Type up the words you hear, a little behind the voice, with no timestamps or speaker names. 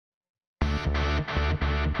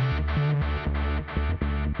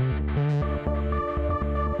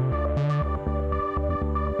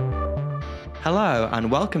Hello,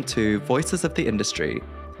 and welcome to Voices of the Industry,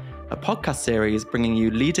 a podcast series bringing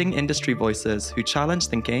you leading industry voices who challenge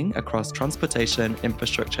thinking across transportation,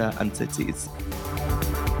 infrastructure, and cities.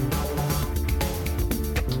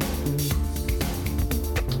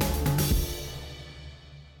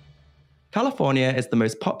 California is the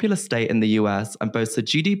most populous state in the US and boasts a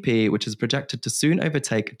GDP which is projected to soon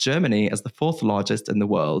overtake Germany as the fourth largest in the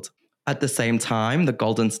world. At the same time, the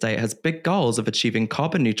Golden State has big goals of achieving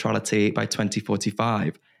carbon neutrality by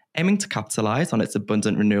 2045. Aiming to capitalize on its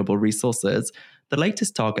abundant renewable resources, the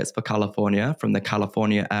latest targets for California from the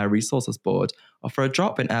California Air Resources Board offer a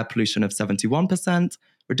drop in air pollution of 71%,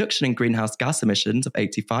 reduction in greenhouse gas emissions of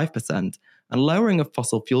 85%, and lowering of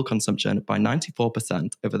fossil fuel consumption by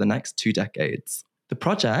 94% over the next 2 decades. The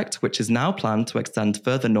project, which is now planned to extend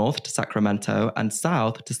further north to Sacramento and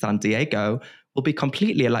south to San Diego, will be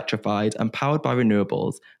completely electrified and powered by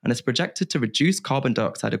renewables and is projected to reduce carbon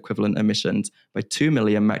dioxide equivalent emissions by 2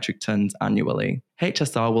 million metric tons annually.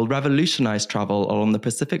 HSR will revolutionize travel along the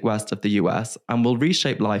Pacific West of the US and will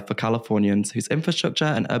reshape life for Californians whose infrastructure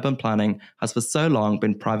and urban planning has for so long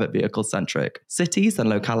been private vehicle-centric. Cities and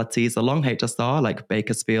localities along HSR like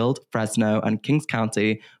Bakersfield, Fresno, and Kings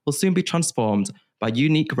County will soon be transformed by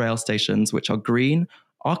unique rail stations which are green,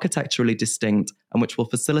 architecturally distinct, and which will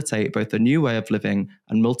facilitate both a new way of living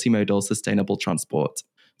and multimodal sustainable transport.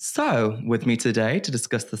 So, with me today to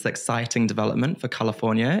discuss this exciting development for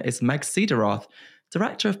California is Meg Cederoth,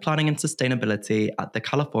 Director of Planning and Sustainability at the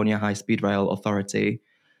California High-Speed Rail Authority.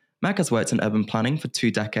 Meg has worked in urban planning for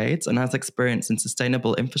 2 decades and has experience in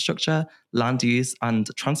sustainable infrastructure, land use,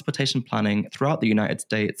 and transportation planning throughout the United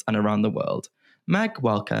States and around the world. Meg,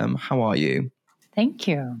 welcome. How are you? Thank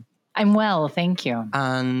you. I'm well, thank you.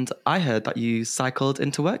 And I heard that you cycled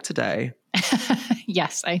into work today.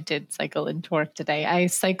 Yes, I did cycle into work today. I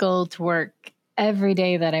cycle to work every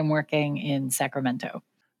day that I'm working in Sacramento.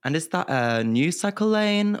 And is that a new cycle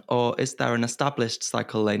lane or is there an established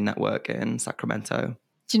cycle lane network in Sacramento?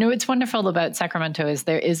 Do you know what's wonderful about Sacramento is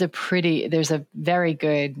there's a very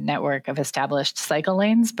good network of established cycle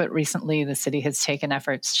lanes, but recently the city has taken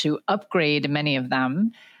efforts to upgrade many of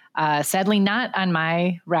them. Sadly, not on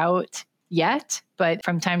my route yet, but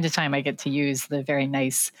from time to time, I get to use the very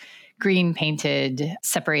nice green painted,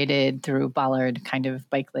 separated through bollard kind of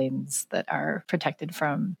bike lanes that are protected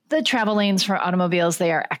from the travel lanes for automobiles.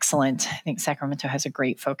 They are excellent. I think Sacramento has a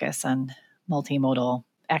great focus on multimodal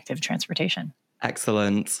active transportation.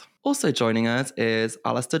 Excellent. Also joining us is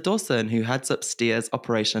Alistair Dawson, who heads up Steers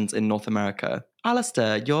operations in North America.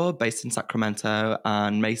 Alistair, you're based in Sacramento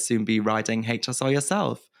and may soon be riding HSR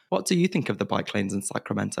yourself. What do you think of the bike lanes in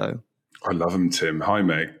Sacramento? I love them, Tim. Hi,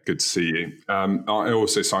 Meg. Good to see you. I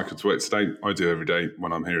also cycle to work today. I do every day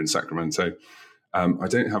when I'm here in Sacramento. I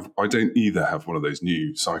don't either have one of those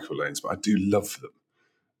new cycle lanes, but I do love them.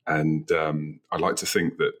 And I like to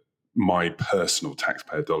think that my personal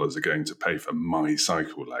taxpayer dollars are going to pay for my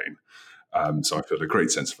cycle lane. So I feel a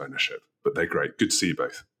great sense of ownership, but they're great. Good to see you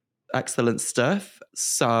both. Excellent stuff.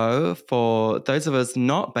 So for those of us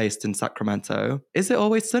not based in Sacramento, is it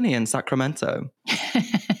always sunny in Sacramento?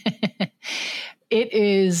 It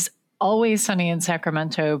is always sunny in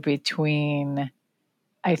Sacramento between,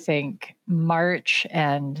 I think, March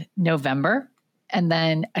and November. And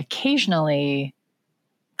then occasionally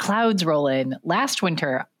clouds roll in. Last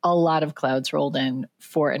winter, a lot of clouds rolled in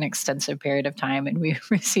for an extensive period of time. And we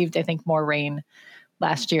received, I think, more rain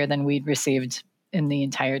last year than we'd received in the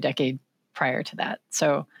entire decade prior to that.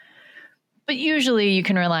 So, but usually you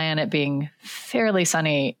can rely on it being fairly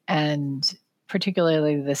sunny and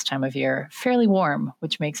particularly this time of year, fairly warm,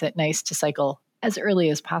 which makes it nice to cycle as early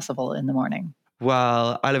as possible in the morning.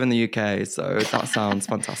 Well, I live in the UK, so that sounds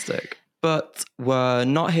fantastic. But we're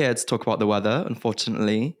not here to talk about the weather,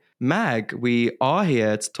 unfortunately. Meg, we are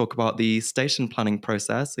here to talk about the station planning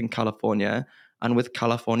process in California and with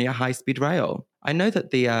California High-Speed Rail. I know that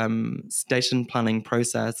the station planning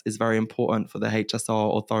process is very important for the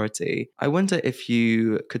HSR authority. I wonder if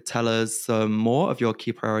you could tell us some more of your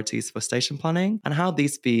key priorities for station planning and how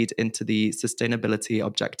these feed into the sustainability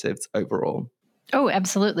objectives overall. Oh,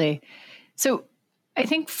 absolutely. So I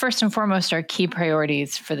think first and foremost, our key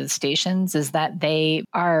priorities for the stations is that they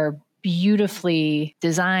are beautifully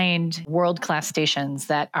designed world-class stations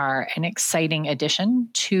that are an exciting addition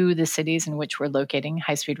to the cities in which we're locating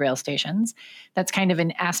high-speed rail stations. That's kind of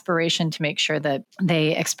an aspiration to make sure that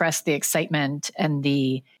they express the excitement and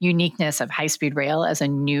the uniqueness of high-speed rail as a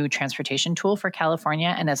new transportation tool for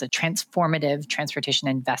California and as a transformative transportation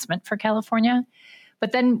investment for California.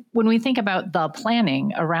 But then when we think about the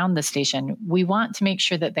planning around the station, we want to make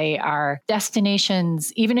sure that they are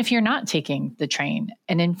destinations, even if you're not taking the train,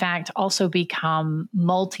 and in fact also become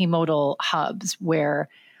multimodal hubs where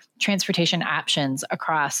transportation options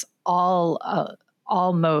across all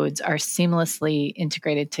modes are seamlessly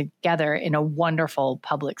integrated together in a wonderful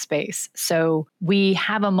public space. So we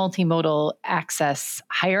have a multimodal access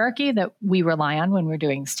hierarchy that we rely on when we're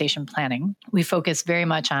doing station planning. We focus very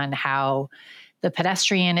much on how the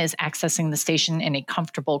pedestrian is accessing the station in a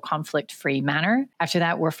comfortable, conflict-free manner. After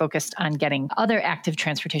that, we're focused on getting other active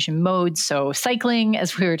transportation modes. So cycling,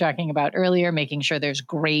 as we were talking about earlier, making sure there's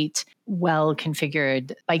great,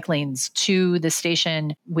 well-configured bike lanes to the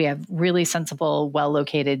station. We have really sensible,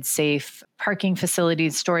 well-located, safe parking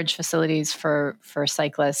facilities, storage facilities for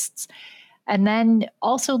cyclists. And then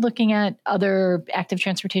also looking at other active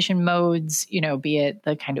transportation modes, be it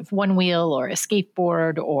the kind of one wheel or a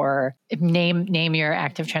skateboard, or name your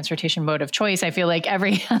active transportation mode of choice. I feel like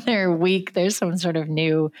every other week there's some sort of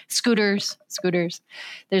new scooters.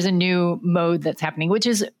 There's a new mode that's happening, which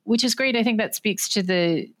is great. I think that speaks to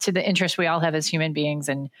the interest we all have as human beings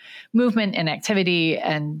in movement and activity,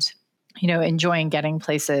 and enjoying getting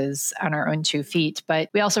places on our own 2 feet. But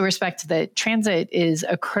we also respect that transit is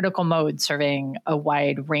a critical mode serving a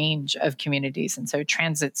wide range of communities. And so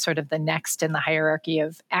transit's sort of the next in the hierarchy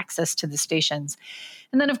of access to the stations.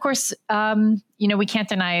 And then, of course, we can't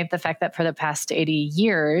deny the fact that for the past 80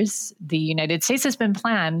 years, the United States has been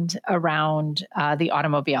planned around the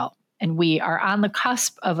automobile. And we are on the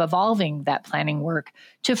cusp of evolving that planning work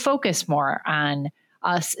to focus more on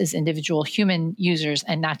us as individual human users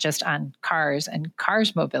and not just on cars and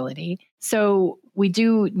cars mobility. So we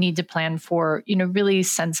do need to plan for, really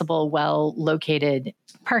sensible, well-located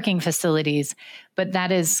parking facilities, but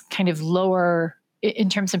that is kind of lower in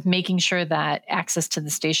terms of making sure that access to the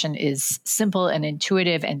station is simple and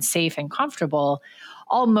intuitive and safe and comfortable.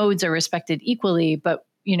 All modes are respected equally, but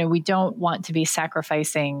we don't want to be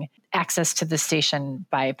sacrificing access to the station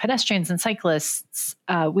by pedestrians and cyclists.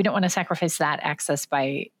 We don't want to sacrifice that access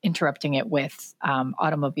by interrupting it with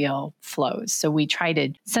automobile flows. So we try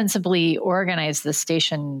to sensibly organize the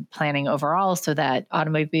station planning overall so that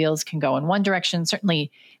automobiles can go in one direction.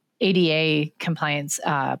 Certainly ADA compliance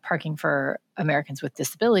parking for Americans with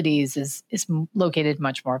disabilities is located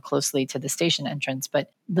much more closely to the station entrance.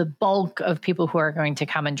 But the bulk of people who are going to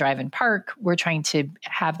come and drive and park, we're trying to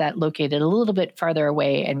have that located a little bit farther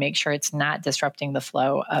away and make sure it's not disrupting the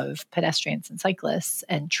flow of pedestrians and cyclists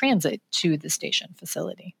and transit to the station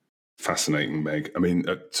facility. Fascinating, Meg. I mean,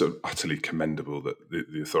 sort of utterly commendable that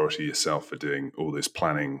the authority yourself are doing all this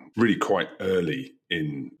planning really quite early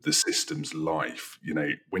in the system's life.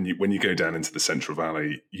 When you go down into the Central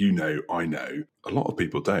Valley, I know, a lot of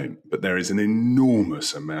people don't, but there is an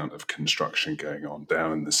enormous amount of construction going on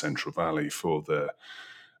down in the Central Valley for the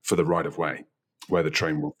right of way, where the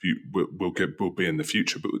train will be in the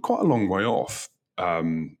future. But we're quite a long way off.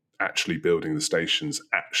 Actually building the stations,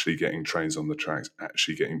 actually getting trains on the tracks,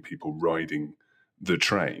 actually getting people riding the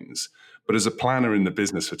trains. But as a planner in the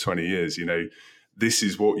business for 20 years, this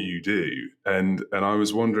is what you do. And I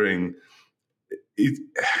was wondering,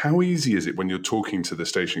 how easy is it when you're talking to the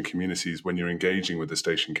station communities, when you're engaging with the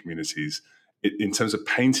station communities, in terms of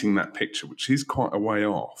painting that picture, which is quite a way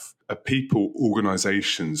off? Are people,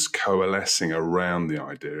 organisations coalescing around the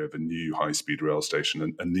idea of a new high-speed rail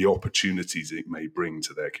station and the opportunities it may bring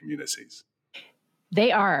to their communities?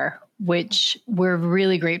 They are, which we're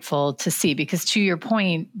really grateful to see, because to your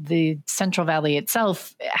point, the Central Valley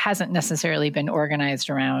itself hasn't necessarily been organized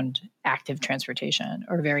around active transportation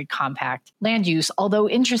or very compact land use. Although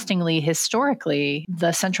interestingly, historically,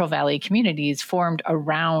 the Central Valley communities formed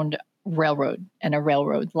around railroad and a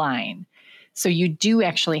railroad line. So you do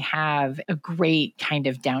actually have a great kind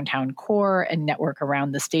of downtown core and network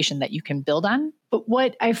around the station that you can build on. But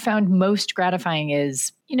what I found most gratifying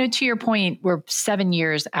is, to your point, we're 7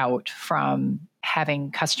 years out from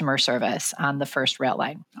having customer service on the first rail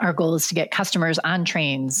line. Our goal is to get customers on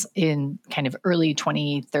trains in kind of early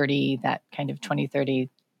 2030, that kind of 2030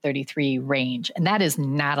 33 range. And that is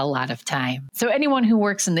not a lot of time. So anyone who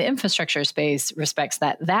works in the infrastructure space respects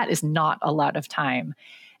that. That is not a lot of time.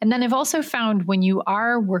 And then I've also found when you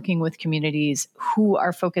are working with communities who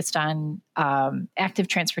are focused on active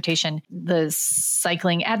transportation, the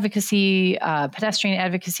cycling advocacy, pedestrian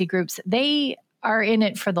advocacy groups, they are in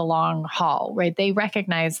it for the long haul, right? They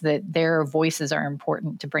recognize that their voices are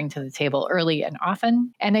important to bring to the table early and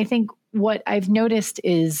often. And I think what I've noticed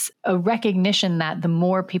is a recognition that the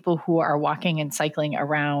more people who are walking and cycling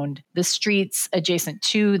around the streets adjacent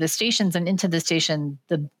to the stations and into the station,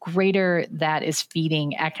 the greater that is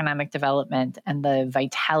feeding economic development and the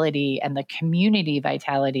vitality and the community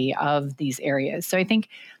vitality of these areas. So I think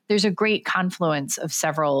there's a great confluence of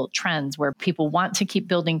several trends where people want to keep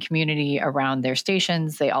building community around their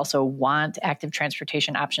stations. They also want active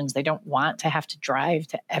transportation options. They don't want to have to drive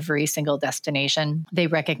to every single destination. They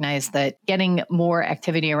recognize that getting more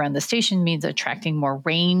activity around the station means attracting more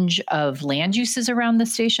range of land uses around the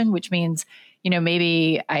station, which means,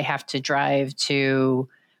 maybe I have to drive to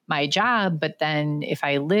my job, but then if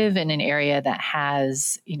I live in an area that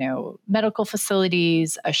has, medical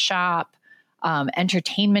facilities, a shop,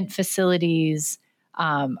 entertainment facilities,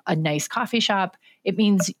 a nice coffee shop, it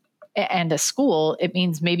means, and a school, it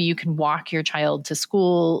means maybe you can walk your child to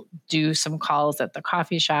school, do some calls at the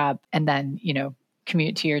coffee shop, and then,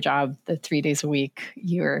 commute to your job the 3 days a week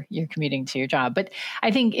you're commuting to your job. But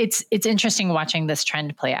I think it's interesting watching this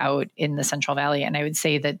trend play out in the Central Valley. And I would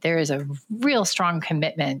say that there is a real strong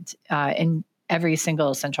commitment in every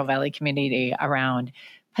single Central Valley community around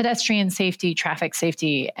pedestrian safety, traffic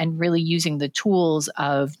safety, and really using the tools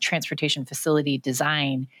of transportation facility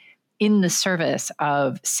design in the service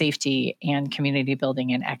of safety and community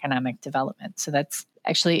building and economic development. So that's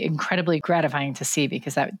actually incredibly gratifying to see,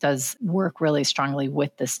 because that does work really strongly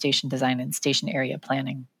with the station design and station area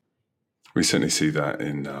planning. We certainly see that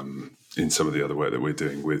in some of the other work that we're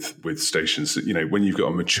doing with stations. When you've got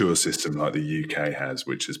a mature system like the UK has,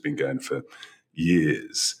 which has been going for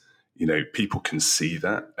years, people can see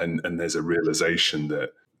that, and there's a realization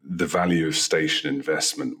that the value of station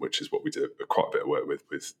investment, which is what we do quite a bit of work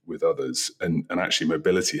with others, and actually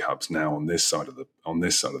mobility hubs now on this side of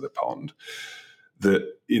the pond. That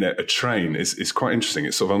a train is quite interesting.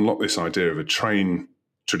 It's sort of unlocked this idea of a train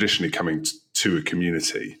traditionally coming to a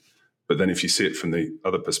community, but then if you see it from the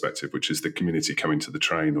other perspective, which is the community coming to the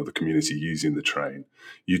train or the community using the train,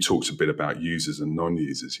 you talked a bit about users and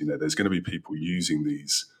non-users. There's going to be people using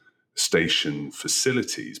these station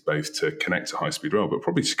facilities both to connect to high-speed rail, but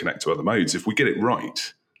probably to connect to other modes. If we get it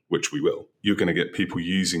right, which we will, you're going to get people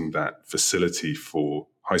using that facility for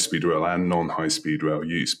high-speed rail and non-high-speed rail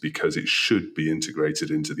use, because it should be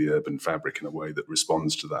integrated into the urban fabric in a way that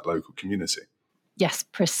responds to that local community. Yes,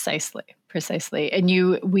 precisely.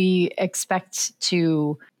 And we expect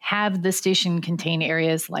to have the station contain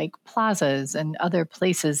areas like plazas and other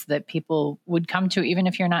places that people would come to, even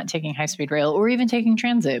if you're not taking high-speed rail or even taking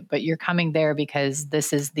transit, but you're coming there because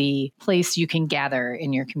this is the place you can gather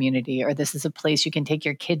in your community, or this is a place you can take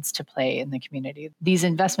your kids to play in the community. These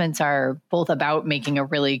investments are both about making a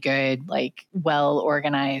really good,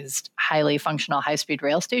 well-organized, highly functional high-speed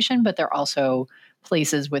rail station, but they're also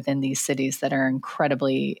places within these cities that are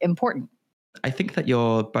incredibly important. I think that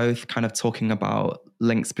you're both kind of talking about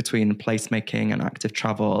links between placemaking and active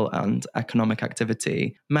travel and economic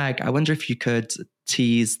activity. Meg, I wonder if you could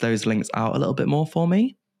tease those links out a little bit more for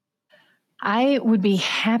me? I would be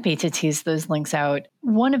happy to tease those links out.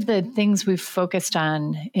 One of the things we've focused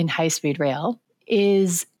on in high-speed rail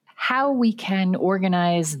is how we can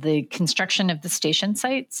organize the construction of the station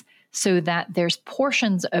sites so that there's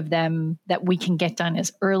portions of them that we can get done as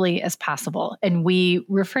early as possible. And we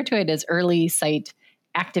refer to it as early site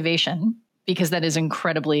activation, because that is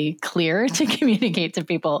incredibly clear to communicate to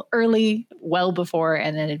people early, well before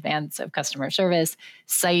and in advance of customer service.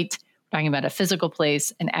 Site, talking about a physical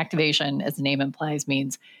place, and activation, as the name implies,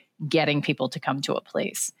 means getting people to come to a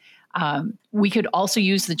place. We could also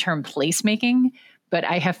use the term placemaking, but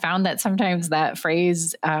I have found that sometimes that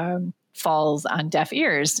phrase falls on deaf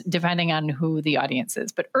ears, depending on who the audience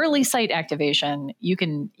is. But early site activation, you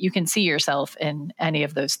can see yourself in any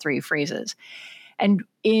of those three phrases. And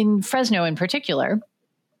in Fresno in particular,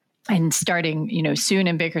 and starting soon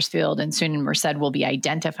in Bakersfield and soon in Merced, we'll be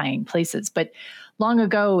identifying places. But long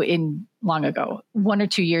ago, 1 or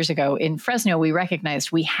 2 years ago in Fresno, we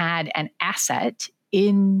recognized we had an asset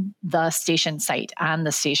in the station site, on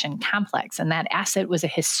the station complex. And that asset was a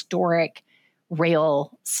historic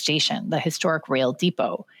rail station, the historic rail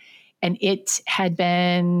depot. And it had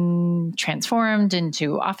been transformed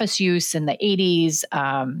into office use in the 80s.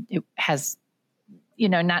 It has,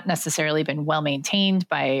 not necessarily been well maintained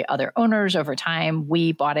by other owners over time.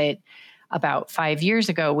 We bought it about 5 years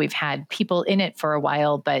ago. We've had people in it for a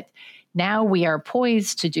while, but now we are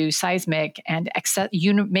poised to do seismic and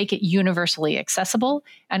make it universally accessible,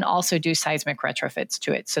 and also do seismic retrofits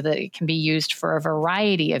to it so that it can be used for a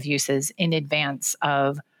variety of uses in advance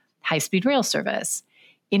of high-speed rail service.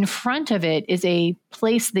 In front of it is a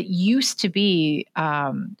place that used to be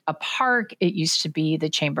a park. It used to be the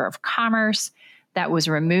Chamber of Commerce. That was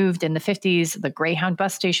removed in the 50s. The Greyhound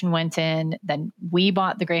bus station went in. Then we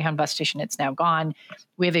bought the Greyhound bus station. It's now gone.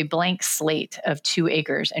 We have a blank slate of 2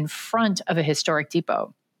 acres in front of a historic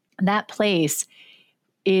depot. That place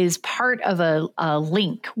is part of a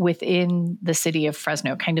link within the city of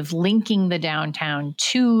Fresno, kind of linking the downtown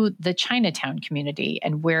to the Chinatown community,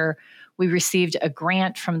 and where we received a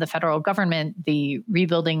grant from the federal government, the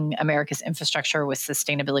Rebuilding America's Infrastructure with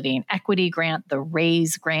Sustainability and Equity grant, the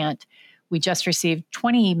RAISE grant. We just received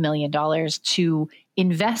 $20 million to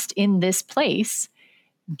invest in this place,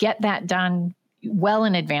 get that done well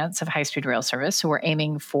in advance of high-speed rail service. So we're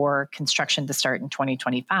aiming for construction to start in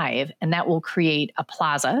 2025, and that will create a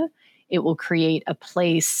plaza. It will create a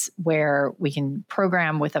place where we can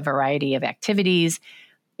program with a variety of activities.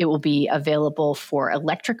 It will be available for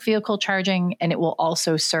electric vehicle charging, and it will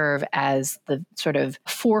also serve as the sort of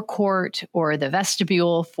forecourt or the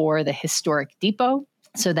vestibule for the historic depot.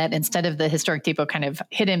 So that instead of the historic depot kind of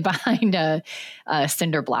hidden behind a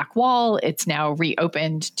cinder block wall, it's now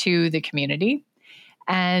reopened to the community,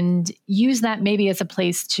 and use that maybe as a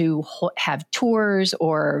place to have tours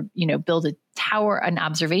or, build a tower, an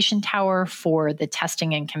observation tower for the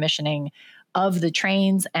testing and commissioning of the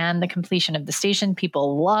trains and the completion of the station.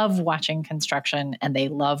 People love watching construction and they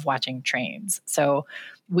love watching trains. So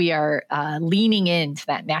we are leaning into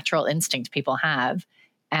that natural instinct people have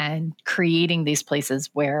and creating these places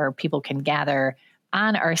where people can gather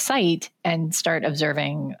on our site and start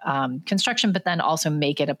observing construction, but then also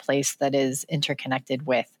make it a place that is interconnected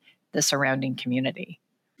with the surrounding community.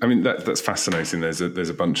 I mean, that's fascinating. There's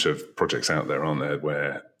a bunch of projects out there, aren't there,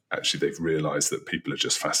 where actually they've realized that people are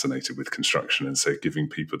just fascinated with construction. And so giving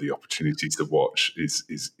people the opportunity to watch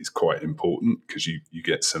is quite important, because you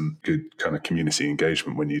get some good kind of community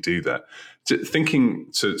engagement when you do that. Thinking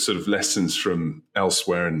to sort of lessons from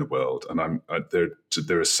elsewhere in the world, and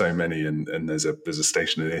there are so many, and there's a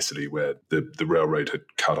station in Italy where the railroad had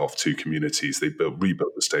cut off 2 communities. They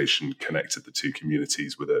rebuilt the station, connected the 2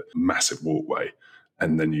 communities with a massive walkway.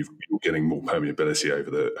 And then you're getting more permeability over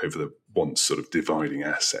the once sort of dividing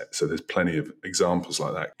asset. So there's plenty of examples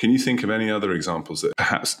like that. Can you think of any other examples that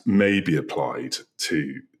perhaps may be applied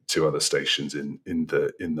to other stations in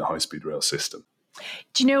the high-speed rail system?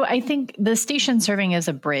 Do you know, I think the station serving as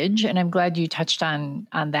a bridge, and I'm glad you touched on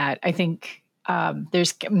that. I think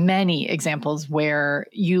there's many examples where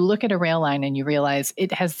you look at a rail line and you realize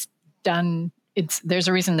it has done, there's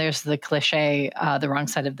a reason there's the cliche, the wrong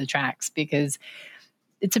side of the tracks, because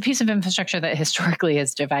it's a piece of infrastructure that historically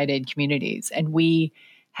has divided communities. And we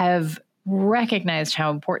have recognized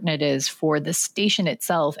how important it is for the station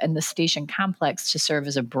itself and the station complex to serve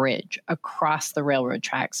as a bridge across the railroad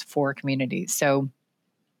tracks for communities. So,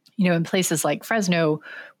 in places like Fresno,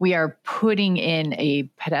 we are putting in a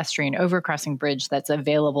pedestrian overcrossing bridge that's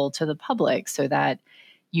available to the public so that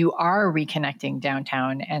you are reconnecting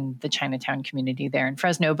downtown and the Chinatown community there in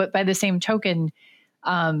Fresno. But by the same token,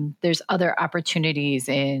 there's other opportunities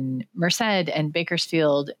in Merced and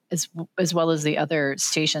Bakersfield, as well as the other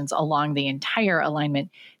stations along the entire alignment,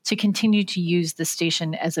 to continue to use the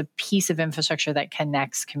station as a piece of infrastructure that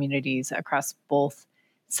connects communities across both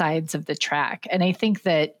sides of the track. And I think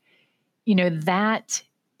that, that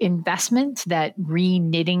investment, that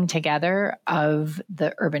re-knitting together of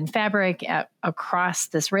the urban fabric across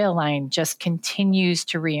this rail line just continues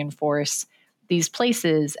to reinforce these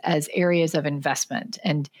places as areas of investment.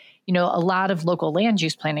 And, a lot of local land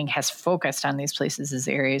use planning has focused on these places as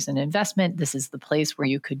areas of investment. This is the place where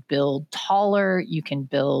you could build taller, you can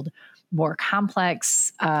build more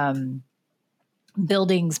complex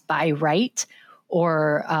buildings by right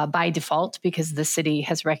or by default, because the city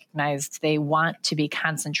has recognized they want to be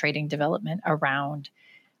concentrating development around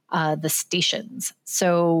the stations.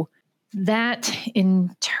 So that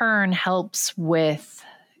in turn helps with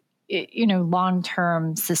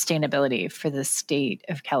long-term sustainability for the state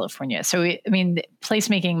of California. So,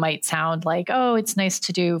 placemaking might sound like, oh, it's nice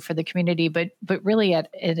to do for the community, but really at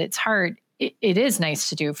its heart, it is nice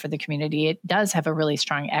to do for the community. It does have a really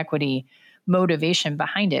strong equity motivation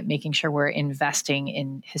behind it, making sure we're investing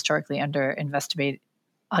in historically underinvested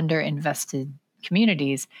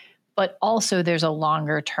communities. But also there's a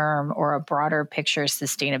longer term or a broader picture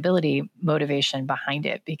sustainability motivation behind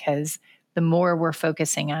it, because the more we're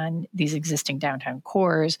focusing on these existing downtown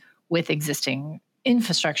cores with existing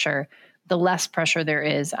infrastructure, the less pressure there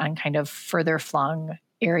is on kind of further flung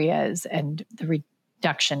areas and the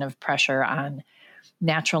reduction of pressure on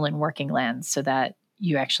natural and working lands, so that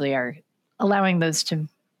you actually are allowing those to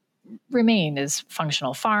remain as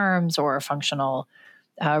functional farms or functional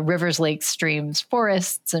rivers, lakes, streams,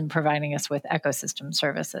 forests, and providing us with ecosystem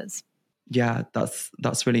services. Yeah,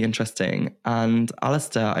 that's really interesting. And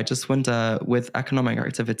Alistair, I just wonder, with economic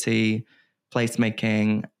activity,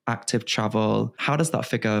 placemaking, active travel, how does that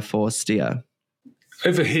figure for STEER?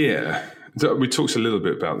 Over here, we talked a little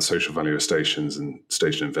bit about the social value of stations and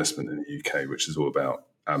station investment in the UK, which is all about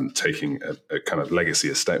taking a kind of legacy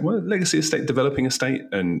estate, developing estate,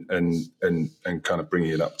 and kind of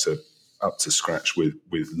bringing it up to scratch with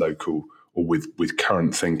local or with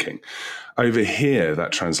current thinking. Over here,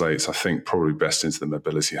 that translates, I think, probably best into the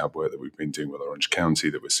mobility hub work that we've been doing with Orange County,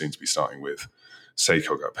 that we're soon to be starting with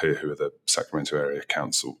SACOG up here, who are the Sacramento Area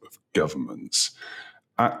Council of Governments.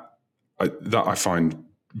 That I find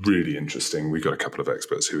really interesting. We've got a couple of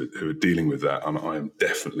experts who are dealing with that, and I am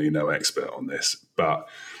definitely no expert on this. But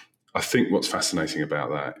I think what's fascinating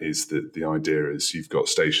about that is that the idea is you've got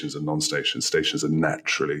stations and non-stations. Stations are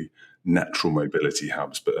natural mobility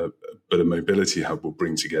hubs, but a mobility hub will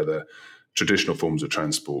bring together traditional forms of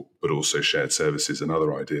transport, but also shared services and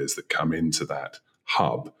other ideas that come into that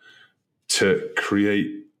hub to create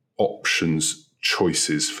options,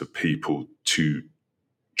 choices for people to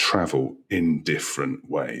travel in different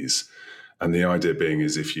ways. And the idea being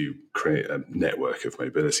is if you create a network of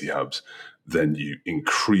mobility hubs, then you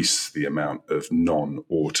increase the amount of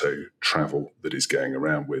non-auto travel that is going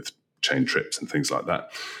around with chain trips and things like that.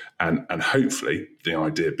 And hopefully the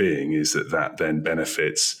idea being is that then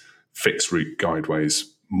benefits fixed route guideways,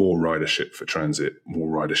 more ridership for transit, more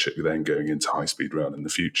ridership then going into high-speed rail in the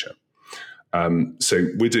future. So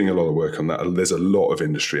we're doing a lot of work on that. There's a lot of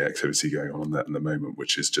industry activity going on that at the moment,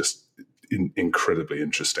 which is just incredibly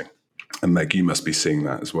interesting. And Meg, you must be seeing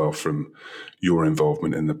that as well from your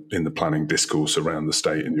involvement in the planning discourse around the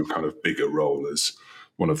state and your kind of bigger role as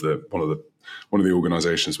one of the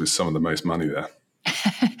organisations with some of the most money there.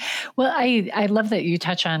 Well, I love that you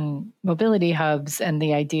touch on mobility hubs and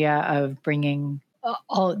the idea of bringing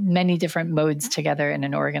many different modes together in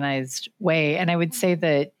an organized way. And I would say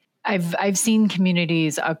that I've seen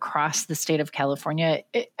communities across the state of California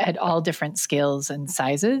at all different scales and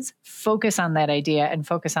sizes focus on that idea and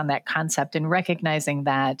focus on that concept, and recognizing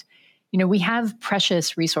that, we have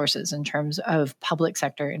precious resources in terms of public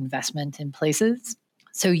sector investment in places.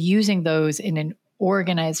 So using those in an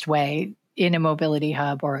organized way in a mobility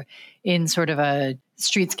hub or in sort of a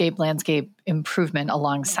streetscape landscape improvement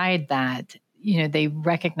alongside that, they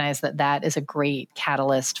recognize that is a great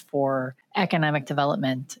catalyst for economic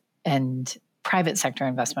development and private sector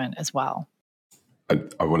investment as well.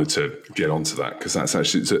 I wanted to get onto that because that's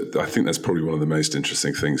actually, I think that's probably one of the most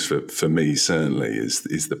interesting things for me, certainly, is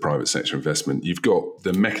the private sector investment. You've got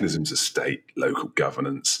the mechanisms of state, local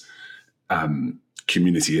governance,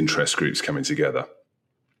 community interest groups coming together.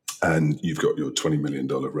 And you've got your $20 million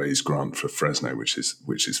raise grant for Fresno, which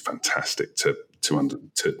is fantastic to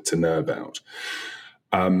know about.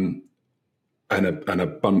 And a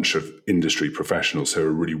bunch of industry professionals who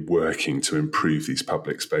are really working to improve these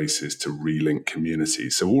public spaces, to relink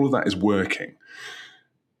communities. So all of that is working.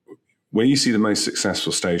 Where you see the most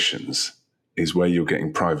successful stations is where you're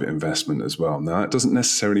getting private investment as well. Now, that doesn't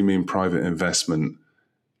necessarily mean private investment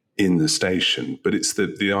in the station, but it's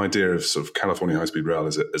the idea of sort of California high-speed rail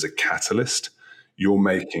as a catalyst. You're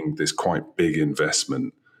making this quite big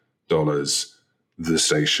investment dollars, the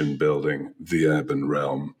station building, the urban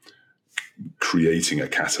realm, creating a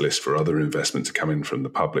catalyst for other investment to come in from the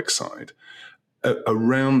public side.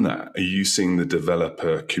 Around that, are you seeing the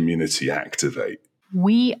developer community activate?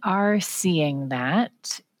 We are seeing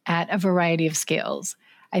that at a variety of scales.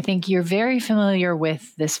 I think you're very familiar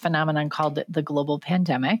with this phenomenon called the global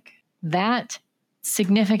pandemic. That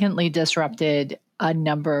significantly disrupted a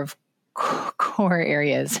number of core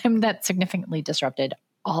areas, and that significantly disrupted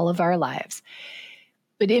all of our lives.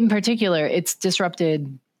 But in particular, it's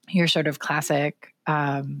disrupted your sort of classic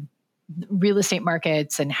real estate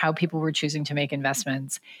markets and how people were choosing to make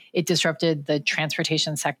investments. It disrupted the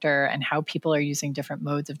transportation sector and how people are using different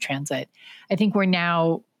modes of transit. I think we're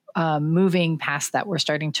now moving past that. We're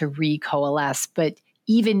starting to recoalesce. But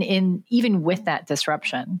even with that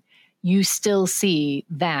disruption, you still see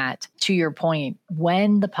that, to your point,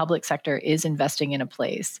 when the public sector is investing in a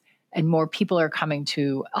place and more people are coming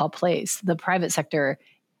to a place, the private sector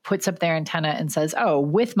puts up their antenna and says, oh,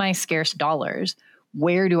 with my scarce dollars,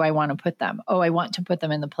 where do I want to put them? Oh, I want to put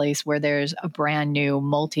them in the place where there's a brand new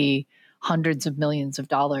hundreds of millions of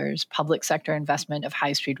dollars public sector investment of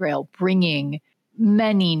high-speed rail, bringing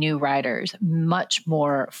many new riders, much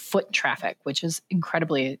more foot traffic, which is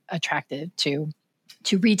incredibly attractive to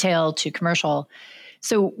retail, to commercial.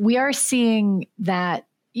 So we are seeing that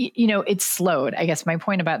It's slowed. I guess my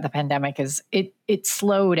point about the pandemic is it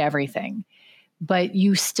slowed everything, but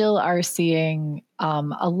you still are seeing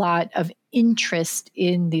a lot of interest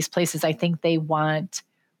in these places. I think they want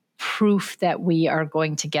proof that we are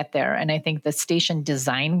going to get there. And I think the station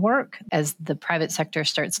design work, as the private sector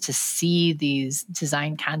starts to see these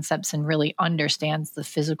design concepts and really understands the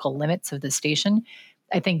physical limits of the station,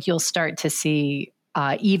 I think you'll start to see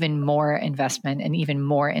even more investment and even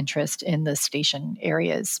more interest in the station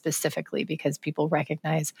areas specifically, because people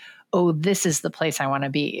recognize, oh, this is the place I want to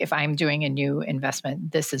be. If I'm doing a new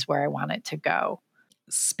investment, this is where I want it to go.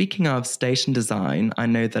 Speaking of station design, I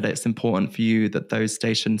know that it's important for you that those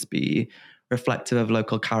stations be reflective of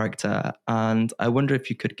local character. And I wonder if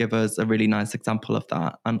you could give us a really nice example of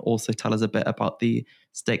that and also tell us a bit about the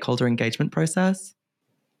stakeholder engagement process.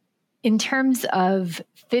 In terms of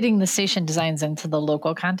fitting the station designs into the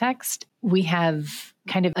local context, we have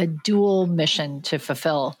kind of a dual mission to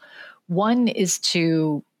fulfill. One is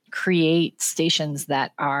to create stations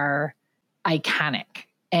that are iconic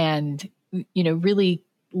and, really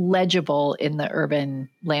legible in the urban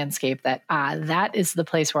landscape, that that is the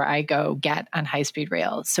place where I go get on high-speed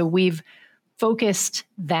rail. So we've focused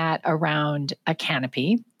that around a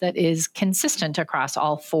canopy that is consistent across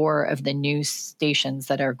all 4 of the new stations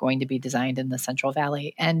that are going to be designed in the Central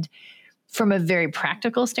Valley. And from a very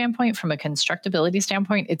practical standpoint, from a constructability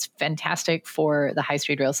standpoint, it's fantastic for the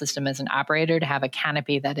high-speed rail system as an operator to have a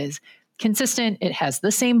canopy that is consistent. It has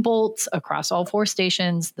the same bolts across all 4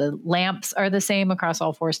 stations. The lamps are the same across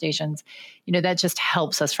all 4 stations. That just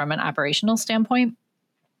helps us from an operational standpoint.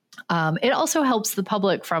 It also helps the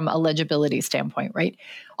public from a legibility standpoint, right?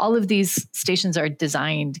 All of these stations are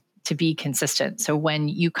designed to be consistent. So when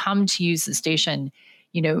you come to use the station,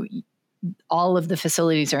 all of the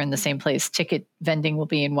facilities are in the same place. Ticket vending will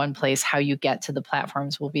be in one place. How you get to the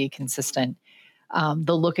platforms will be consistent.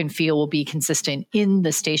 The look and feel will be consistent in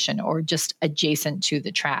the station or just adjacent to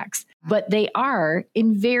the tracks. But they are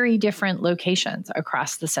in very different locations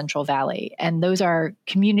across the Central Valley. And those are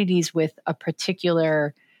communities with a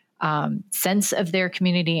particular sense of their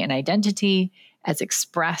community and identity as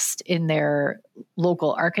expressed in their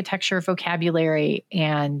local architecture vocabulary.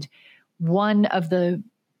 And one of the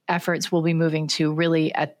efforts we'll be moving to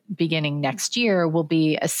really at beginning next year will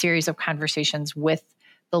be a series of conversations with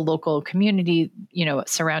the local community,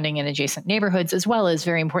 surrounding and adjacent neighborhoods, as well as,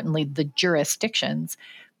 very importantly, the jurisdictions,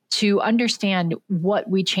 to understand what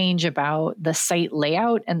we change about the site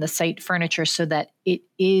layout and the site furniture so that it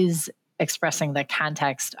is expressing the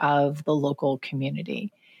context of the local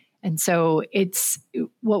community. And so it's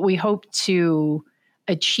what we hope to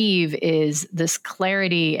achieve is this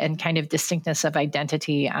clarity and kind of distinctness of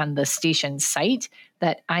identity on the station site,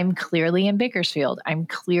 that I'm clearly in Bakersfield, I'm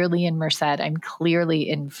clearly in Merced, I'm clearly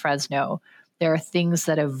in Fresno. There are things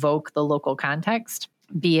that evoke the local context,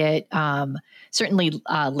 be it certainly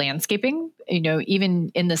landscaping.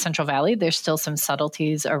 Even in the Central Valley, there's still some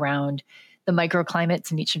subtleties around the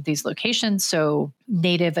microclimates in each of these locations. So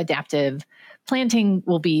native adaptive planting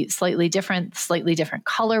will be slightly different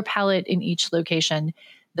color palette in each location.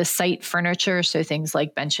 The site furniture, so things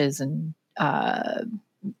like benches and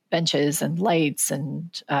lights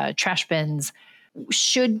and trash bins,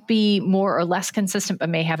 should be more or less consistent, but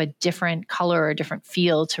may have a different color or a different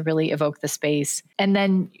feel to really evoke the space. And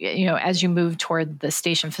then, as you move toward the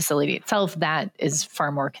station facility itself, that is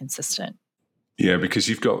far more consistent. Yeah, because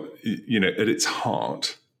you've got, at its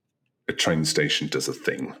heart, a train station does a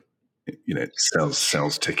thing. It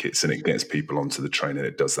sells tickets and it gets people onto the train, and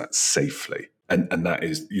it does that safely. And that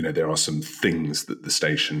is, there are some things that the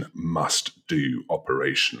station must do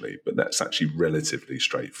operationally, but that's actually relatively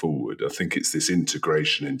straightforward. I think it's this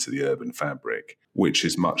integration into the urban fabric, which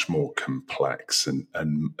is much more complex and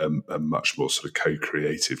much more sort of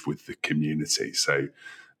co-creative with the community. So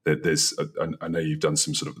there's, I know you've done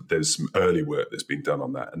there's some early work that's been done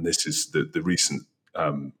on that. And this is the recent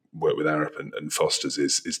work with Arup and Foster's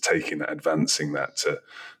is taking that, advancing that to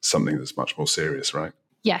something that's much more serious, right?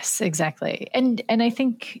 Yes, exactly. And I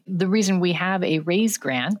think the reason we have a RAISE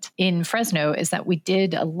grant in Fresno is that we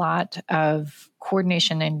did a lot of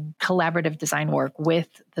coordination and collaborative design work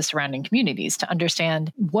with the surrounding communities to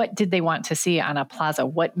understand what did they want to see on a plaza,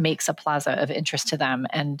 what makes a plaza of interest to them.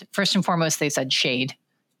 And first and foremost, they said shade.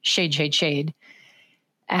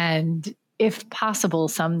 And if possible,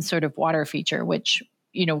 some sort of water feature, which,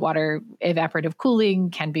 water evaporative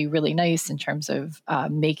cooling can be really nice in terms of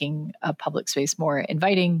making a public space more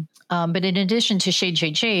inviting. But in addition to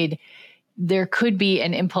shade, there could be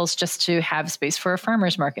an impulse just to have space for a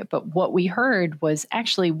farmer's market. But what we heard was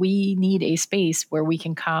actually we need a space where we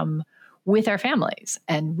can come with our families.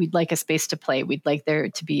 And we'd like a space to play. We'd like there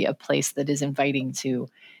to be a place that is inviting to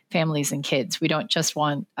families and kids. We don't just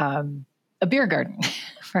want a beer garden,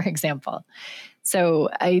 for example. So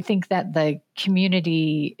I think that the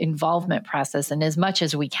community involvement process, and as much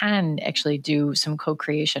as we can actually do some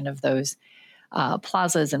co-creation of those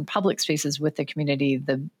plazas and public spaces with the community,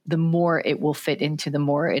 the more it will fit into, the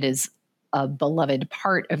more it is a beloved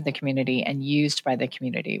part of the community and used by the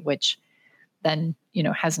community, which then,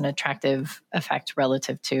 has an attractive effect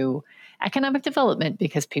relative to economic development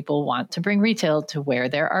because people want to bring retail to where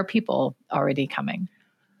there are people already coming.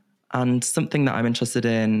 And something that I'm interested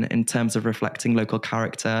in terms of reflecting local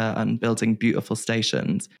character and building beautiful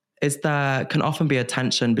stations, is there can often be a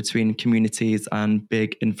tension between communities and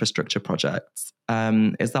big infrastructure projects.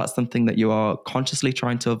 Is that something that you are consciously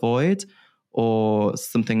trying to avoid, or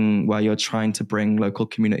something where you're trying to bring local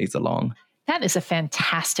communities along? That is a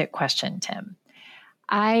fantastic question, Tim.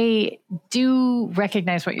 I do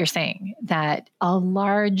recognize what you're saying, that a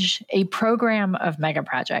program of mega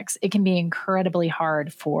projects, it can be incredibly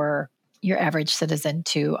hard for your average citizen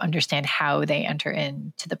to understand how they enter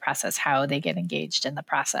into the process, how they get engaged in the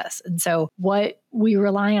process. And so what we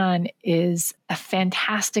rely on is a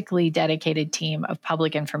fantastically dedicated team of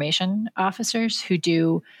public information officers who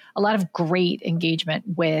do a lot of great engagement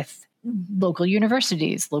with local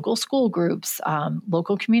universities, local school groups,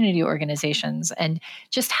 local community organizations, and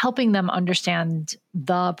just helping them understand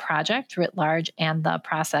the project writ large and the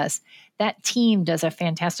process. That team does a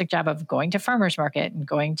fantastic job of going to farmers market and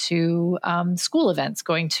going to school events,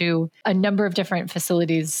 going to a number of different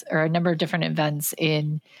facilities or a number of different events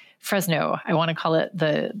in Fresno. I want to call it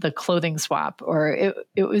the clothing swap, or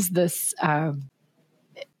it was this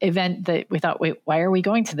event that we thought, wait, why are we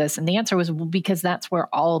going to this? And the answer was, well, because that's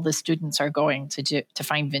where all the students are going to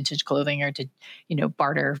find vintage clothing or to,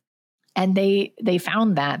 barter. And they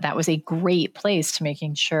found that was a great place to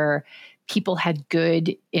making sure people had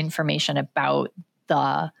good information about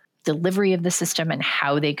the delivery of the system and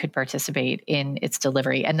how they could participate in its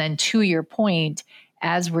delivery. And then to your point,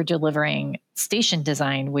 as we're delivering station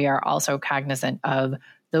design, we are also cognizant of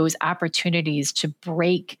those opportunities to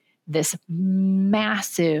break this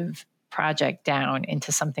massive project down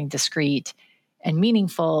into something discrete and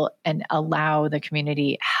meaningful and allow the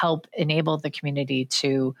community, help enable the community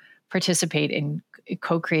to participate in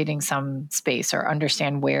co-creating some space or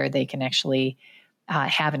understand where they can actually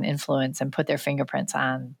have an influence and put their fingerprints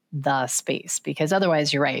on the space. Because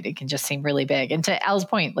otherwise, you're right, it can just seem really big. And to Al's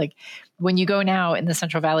point, like when you go now in the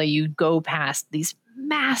Central Valley, you go past these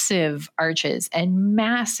massive arches and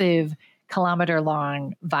massive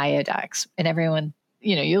kilometer-long viaducts, and everyone,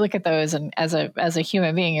 you look at those, and as a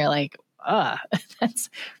human being, you're like,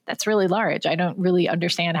 that's really large. I don't really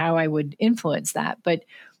understand how I would influence that. But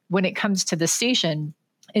when it comes to the station,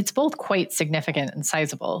 it's both quite significant and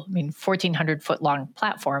sizable. I mean, 1,400-foot-long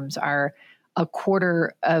platforms are a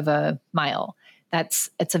quarter of a mile.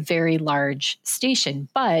 It's a very large station,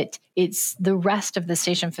 but it's the rest of the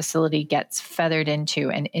station facility gets feathered into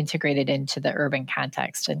and integrated into the urban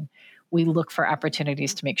context. And we look for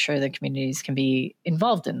opportunities to make sure the communities can be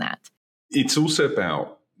involved in that. It's also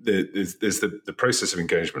about there's the process of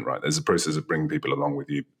engagement, right? There's a process of bringing people along with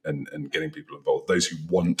you and getting people involved, those who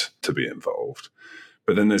want to be involved.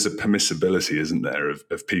 But then there's a permissibility, isn't there,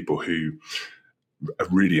 of people who are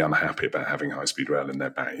really unhappy about having high-speed rail in their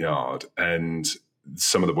backyard. And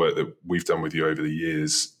some of the work that we've done with you over the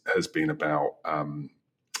years has been about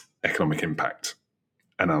economic impact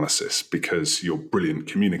analysis, because your brilliant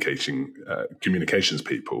communications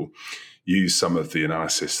people use some of the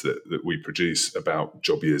analysis that we produce about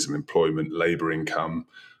job years of employment, labour income.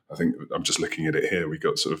 I think I'm just looking at it here. We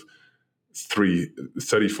got sort of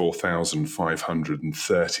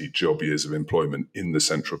 34,530 job years of employment in the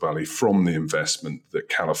Central Valley from the investment that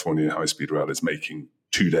California High-Speed Rail is making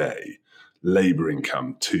today. Labour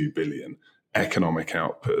income, $2 billion. Economic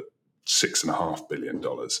output, $6.5 billion.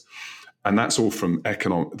 And that's all from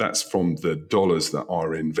that's from the dollars that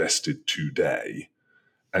are invested today,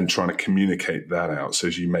 and trying to communicate that out. So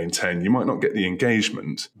as you maintain, you might not get the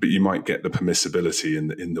engagement, but you might get the permissibility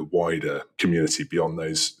in the wider community beyond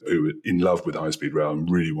those who are in love with high-speed rail and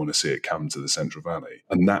really want to see it come to the Central Valley.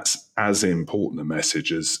 And that's as important a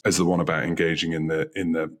message as the one about engaging in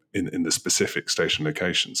the specific station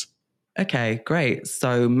locations. Okay, great.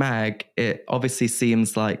 So Meg, it obviously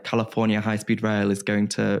seems like California high-speed rail is going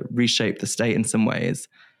to reshape the state in some ways.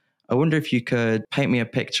 I wonder if you could paint me a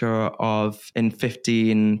picture of, in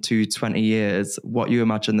 15 to 20 years, what you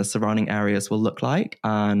imagine the surrounding areas will look like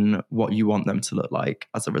and what you want them to look like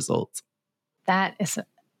as a result. That is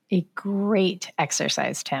a great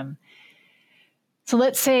exercise, Tim. So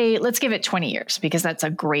let's give it 20 years because that's a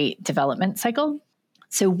great development cycle.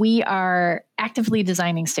 So we are actively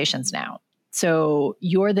designing stations now. So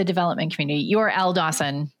you're the development community, you're Al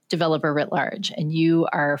Dawson, developer writ large, and you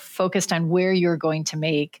are focused on where you're going to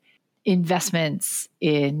make investments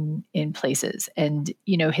in places. And,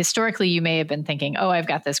 historically you may have been thinking, oh, I've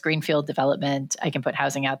got this greenfield development, I can put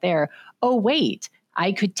housing out there. Oh, wait,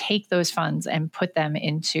 I could take those funds and put them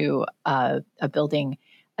into a building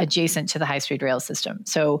adjacent to the high-speed rail system.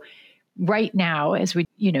 So right now, as we,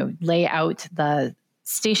 lay out the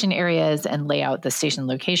station areas and lay out the station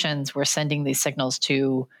locations, we're sending these signals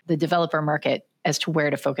to the developer market as to where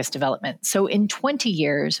to focus development. So in 20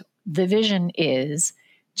 years, the vision is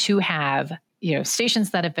to have, stations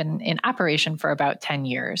that have been in operation for about 10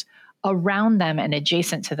 years. Around them and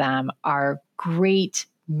adjacent to them are great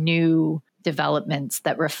new developments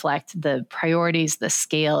that reflect the priorities, the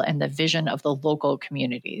scale, and the vision of the local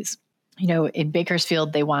communities. In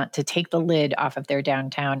Bakersfield, they want to take the lid off of their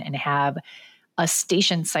downtown and have a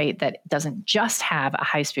station site that doesn't just have a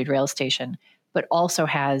high-speed rail station, but also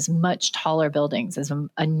has much taller buildings as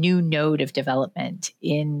a new node of development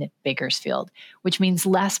in Bakersfield, which means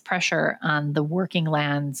less pressure on the working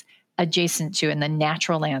lands adjacent to and the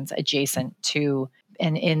natural lands adjacent to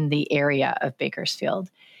and in the area of Bakersfield.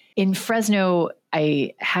 In Fresno,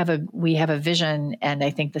 we have a vision, and I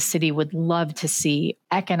think the city would love to see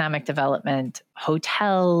economic development,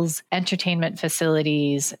 hotels, entertainment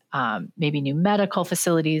facilities, maybe new medical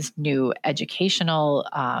facilities, new educational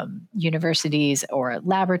universities or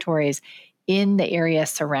laboratories in the area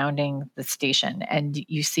surrounding the station. And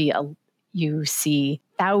you see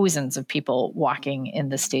thousands of people walking in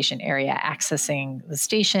the station area, accessing the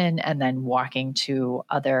station, and then walking to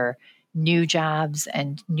other new jobs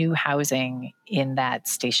and new housing in that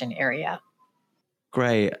station area.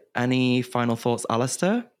 Great. Any final thoughts,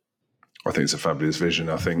 Alistair? I think it's a fabulous vision.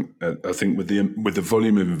 I think with the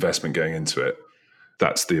volume of investment going into it,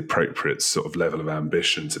 that's the appropriate sort of level of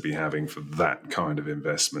ambition to be having for that kind of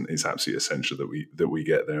investment. It's absolutely essential that we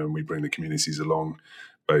get there and we bring the communities along,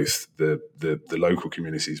 both the local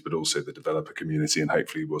communities, but also the developer community, and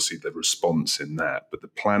hopefully we'll see the response in that. But the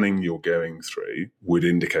planning you're going through would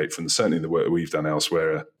indicate, from certainly the work that we've done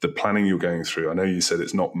elsewhere, the planning you're going through, I know you said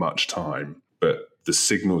it's not much time, but the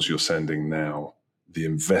signals you're sending now, the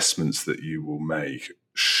investments that you will make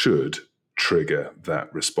should trigger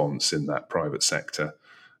that response in that private sector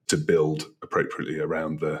to build appropriately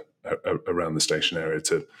around the station area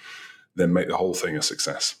to then make the whole thing a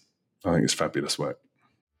success. I think it's fabulous work.